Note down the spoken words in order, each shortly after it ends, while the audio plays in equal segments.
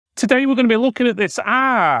Today we're going to be looking at this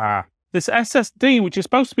SSD, which is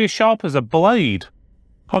supposed to be as sharp as a blade.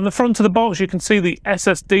 On the front of the box you can see the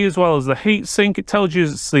SSD as well as the heatsink. It tells you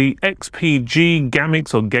it's the XPG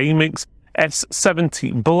Gammix or Gammix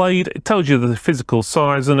S70 Blade. It tells you the physical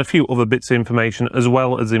size and a few other bits of information, as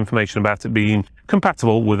well as information about it being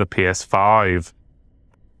compatible with a PS5.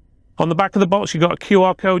 On the back of the box you've got a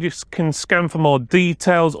QR code. You can scan for more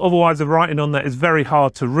details. Otherwise the writing on there is very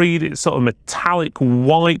hard to read. It's sort of metallic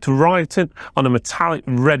white writing on a metallic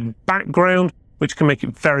red background, which can make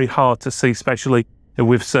it very hard to see, especially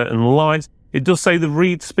with certain lights. It does say the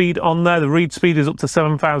read speed on there. The read speed is up to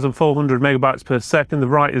 7,400 megabytes per second. The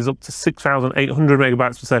write is up to 6,800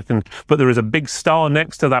 megabytes per second. But there is a big star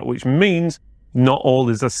next to that, which means not all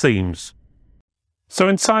is as seems. So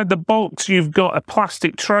inside the box, you've got a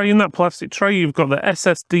plastic tray. In that plastic tray, you've got the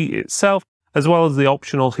SSD itself, as well as the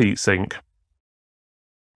optional heatsink.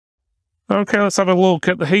 Okay, let's have a look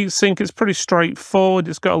at the heatsink. It's pretty straightforward.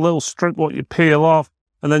 It's got a little strip what you peel off,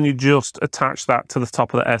 and then you just attach that to the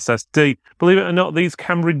top of the SSD. Believe it or not, these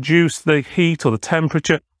can reduce the heat or the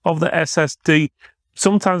temperature of the SSD,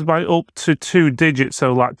 sometimes by up to 2 digits,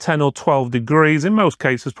 so like 10 or 12 degrees. In most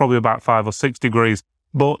cases, probably about 5 or 6 degrees.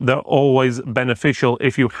 But they're always beneficial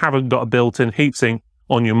if you haven't got a built-in heatsink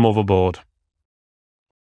on your motherboard.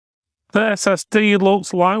 The SSD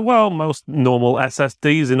looks like, well, most normal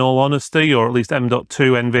SSDs in all honesty, or at least M.2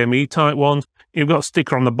 NVMe type ones. You've got a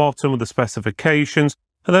sticker on the bottom with the specifications,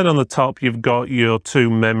 and then on the top you've got your 2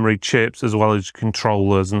 memory chips as well as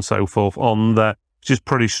controllers and so forth on there, which is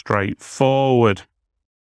pretty straightforward.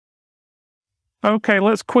 Okay,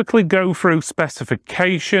 let's quickly go through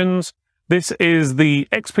specifications. This is the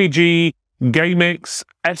XPG Gammix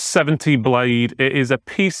S70 Blade. It is a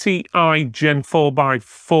Pcie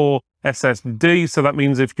Gen4x4 SSD, so that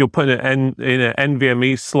means if you're putting it in an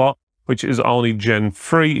NVMe slot, which is only Gen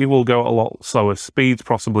 3, it will go at a lot slower speeds,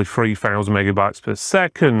 possibly 3,000 megabytes per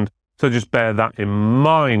second. So just bear that in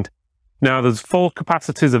mind. Now there's 4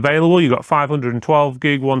 capacities available. You've got 512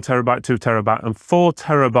 gig, 1 terabyte, 2 terabyte, and 4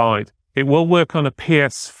 terabyte. It will work on a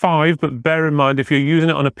PS5, but bear in mind if you're using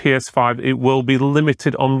it on a PS5, it will be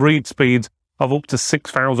limited on read speeds of up to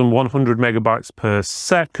 6,100 megabytes per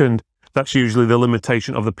second. That's usually the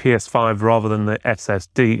limitation of the PS5 rather than the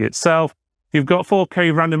SSD itself. You've got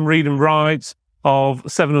 4K random read and writes of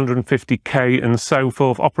 750K and so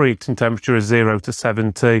forth. Operating temperature is 0 to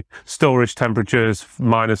 70. Storage temperatures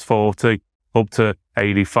 -40 up to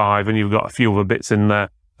 85, and you've got a few other bits in there.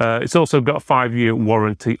 It's also got a 5-year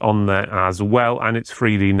warranty on there as well, and it's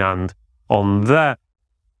 3D NAND on there.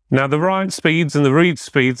 Now the write speeds and the read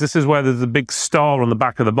speeds, this is where there's a big star on the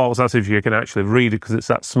back of the box. That's if you can actually read it because it's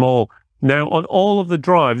that small. Now on all of the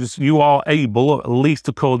drives, you are able, at least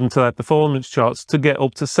according to their performance charts, to get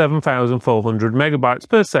up to 7,400 megabytes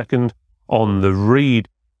per second on the read.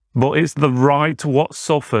 But it's the write what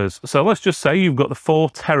suffers. So let's just say you've got the 4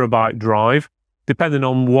 terabyte drive, depending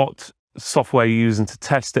on what software you're using to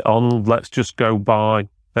test it on. Let's just go by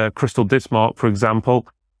Crystal Disk Mark, for example.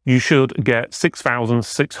 You should get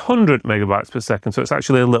 6,600 megabytes per second, so it's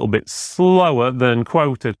actually a little bit slower than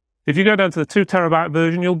quoted. If you go down to the 2 terabyte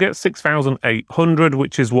version, you'll get 6,800,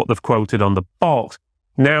 which is what they've quoted on the box.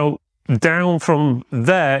 Now, down from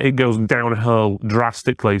there, it goes downhill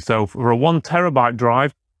drastically. So for a 1 terabyte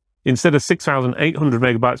drive, instead of 6,800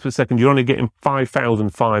 megabytes per second, you're only getting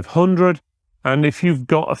 5,500. And if you've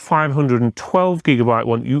got a 512 gigabyte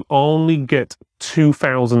one, you only get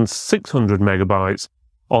 2,600 megabytes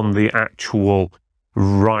on the actual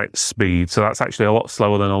write speed. So that's actually a lot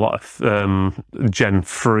slower than a lot of Gen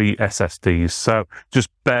 3 SSDs. So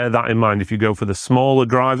just bear that in mind. If you go for the smaller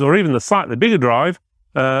drives or even the slightly bigger drive,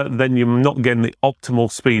 then you're not getting the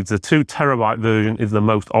optimal speeds. The 2 terabyte version is the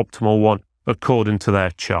most optimal one according to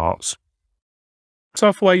their charts.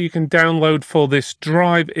 Software you can download for this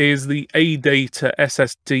drive is the Adata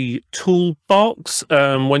SSD toolbox.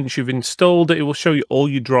 Once you've installed it, it will show you all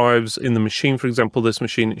your drives in the machine. For example, this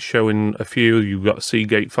machine is showing a few. You've got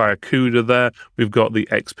Seagate Fire CUDA there. We've got the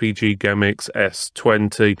XPG Gammix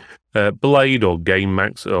S70 Blade or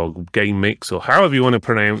Gammix or however you want to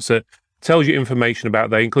pronounce it. Tells you information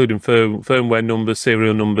about that, including firmware numbers,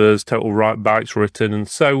 serial numbers, total write bytes written, and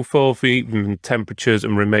so forth, even temperatures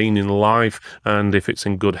and remaining life, and if it's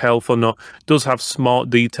in good health or not. It does have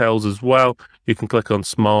smart details as well. You can click on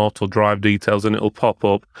smart or drive details and it'll pop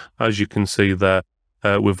up, as you can see there,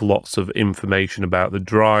 with lots of information about the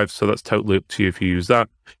drive. So that's totally up to you if you use that.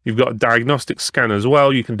 You've got a diagnostic scan as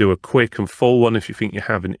well. You can do a quick and full one if you think you're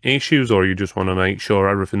having issues or you just want to make sure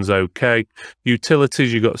everything's okay.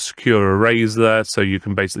 Utilities, you've got secure arrays there, so you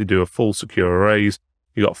can basically do a full secure arrays.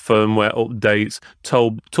 You got firmware updates,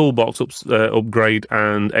 toolbox upgrade,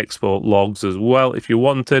 and export logs as well if you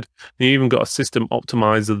wanted. You even got a system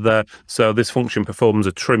optimizer there, so this function performs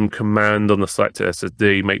a trim command on the selected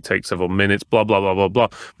SSD, may take several minutes, blah blah blah blah blah.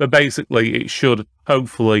 But basically, it should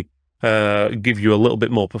hopefully give you a little bit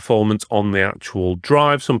more performance on the actual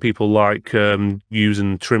drive. Some people like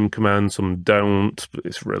using trim commands, some don't.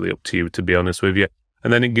 It's really up to you, to be honest with you.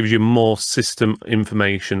 And then it gives you more system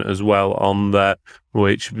information as well on there,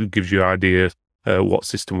 which gives you an idea what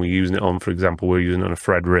system we're using it on. For example, we're using it on a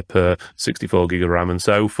Threadripper, 64 gig of RAM and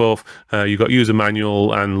so forth. You've got user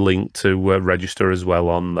manual and link to register as well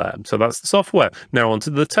on there. So that's the software. Now onto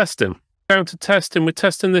the testing. Down to testing, we're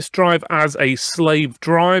testing this drive as a slave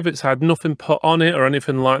drive. It's had nothing put on it or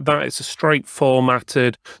anything like that. It's a straight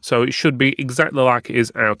formatted, so it should be exactly like it is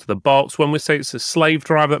out of the box. When we say it's a slave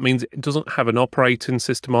drive, that means it doesn't have an operating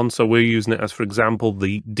system on, so we're using it as, for example,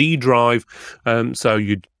 the D drive. So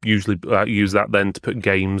you'd usually use that then to put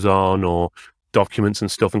games on or documents and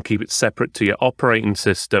stuff and keep it separate to your operating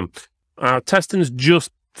system. Our testing is just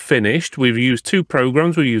finished. We've used two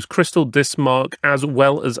programs. We used Crystal Disk Mark as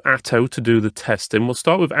well as Atto to do the testing. We'll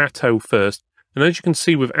start with Atto first. And as you can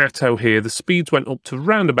see with Atto here, the speeds went up to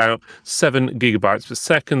around about 7 gigabytes per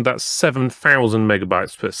second. That's 7,000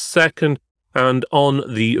 megabytes per second. And on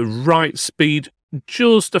the write speed,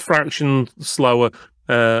 just a fraction slower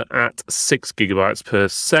at 6 gigabytes per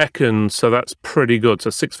second. So that's pretty good. So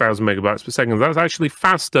 6,000 megabytes per second. That's actually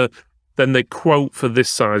faster than they quote for this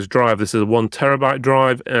size drive. This is a 1 terabyte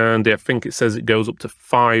drive, and I think it says it goes up to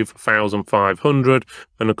 5,500,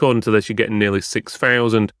 and according to this, you're getting nearly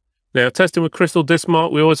 6,000. Now, testing with Crystal Disk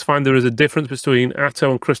Mark, we always find there is a difference between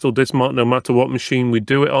Atto and Crystal Disk Mark. No matter what machine we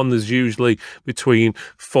do it on, there's usually between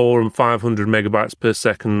 400 and 500 megabytes per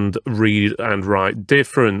second read and write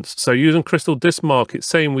difference. So using Crystal Disk Mark, it's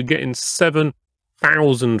saying we're getting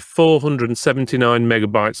 7,479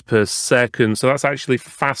 megabytes per second. So that's actually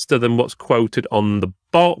faster than what's quoted on the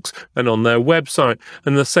box and on their website.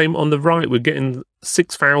 And the same on the right, we're getting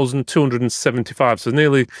 6,275, so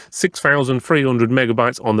nearly 6,300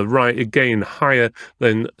 megabytes on the right, again higher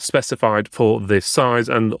than specified for this size,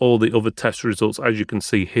 and all the other test results, as you can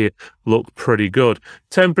see here, look pretty good.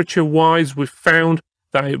 Temperature wise, we've found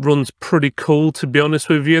that it runs pretty cool, to be honest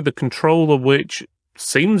with you. The controller, which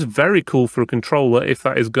seems very cool for a controller, if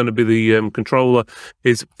that is going to be the controller,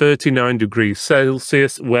 is 39 degrees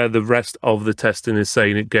Celsius, where the rest of the testing is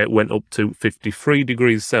saying it went up to 53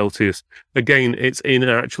 degrees Celsius. Again, it's in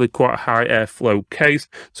actually quite a high airflow case,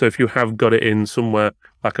 so if you have got it in somewhere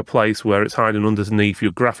like a place where it's hiding underneath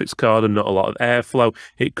your graphics card and not a lot of airflow,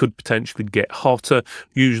 it could potentially get hotter.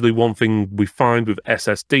 Usually one thing we find with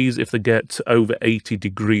SSDs, if they get over 80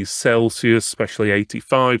 degrees Celsius, especially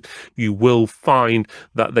 85, you will find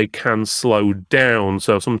that they can slow down,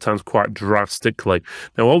 so sometimes quite drastically.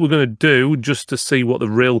 Now what we're going to do, just to see what the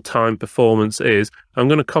real-time performance is, I'm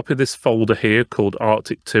going to copy this folder here called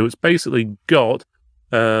Arctic 2. It's basically got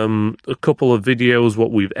a couple of videos,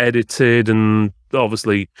 what we've edited and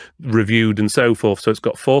obviously reviewed and so forth. So it's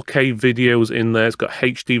got 4K videos in there, it's got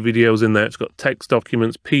HD videos in there, it's got text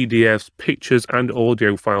documents, PDFs, pictures and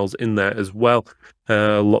audio files in there as well.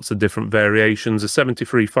 Lots of different variations. There's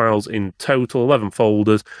 73 files in total, 11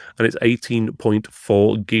 folders, and it's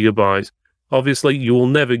 18.4 gigabytes. Obviously, you will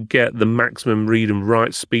never get the maximum read and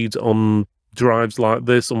write speeds on drives like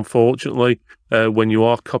this, unfortunately, when you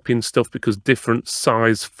are copying stuff, because different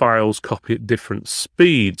size files copy at different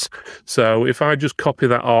speeds. So if I just copy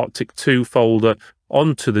that Arctic 2 folder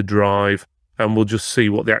onto the drive, and we'll just see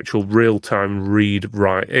what the actual real-time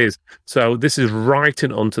read-write is. So this is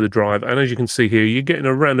writing onto the drive, and as you can see here, you're getting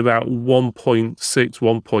around about 1.6,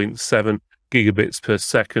 1.7 gigabits per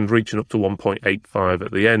second, reaching up to 1.85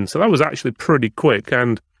 at the end. So that was actually pretty quick,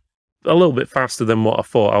 and a little bit faster than what I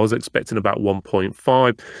thought. I was expecting about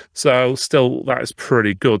 1.5, so still that is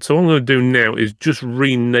pretty good. So what I'm going to do now is just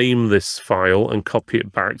rename this file and copy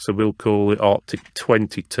it back. So we'll call it Arctic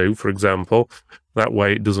 22, for example. That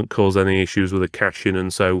way it doesn't cause any issues with the caching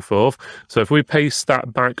and so forth. So if we paste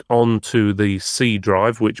that back onto the C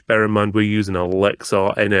drive, which bear in mind we're using a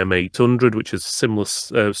Lexar NM800, which is a similar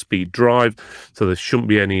speed drive, so there shouldn't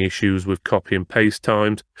be any issues with copy and paste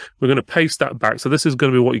times. We're going to paste that back. So this is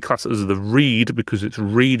going to be what you class as the read, because it's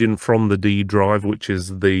reading from the D drive, which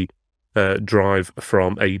is the drive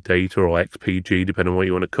from Adata or XPG, depending on what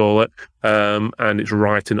you want to call it, and it's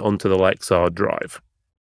writing onto the Lexar drive.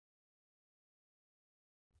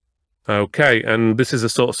 Okay, and this is the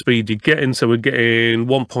sort of speed you're getting. So we're getting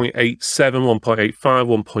 1.87, 1.85,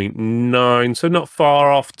 1.9, so not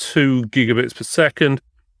far off 2 gigabits per second.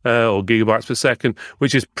 or gigabytes per second,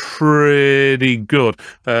 which is pretty good.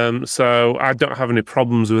 So I don't have any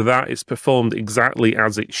problems with that. It's performed exactly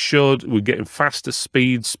as it should. We're getting faster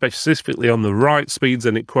speeds, specifically on the write speeds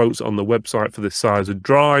than it quotes on the website for this size of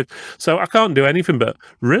drive. So I can't do anything but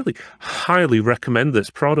really highly recommend this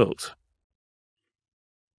product.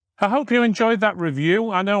 I hope you enjoyed that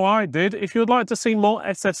review. I know I did. If you would like to see more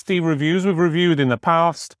SSD reviews we've reviewed in the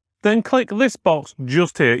past, then click this box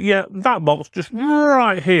just here. Yeah, that box just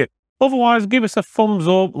right here. Otherwise, give us a thumbs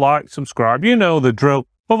up, like, subscribe. You know the drill.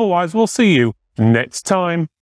 Otherwise, we'll see you next time.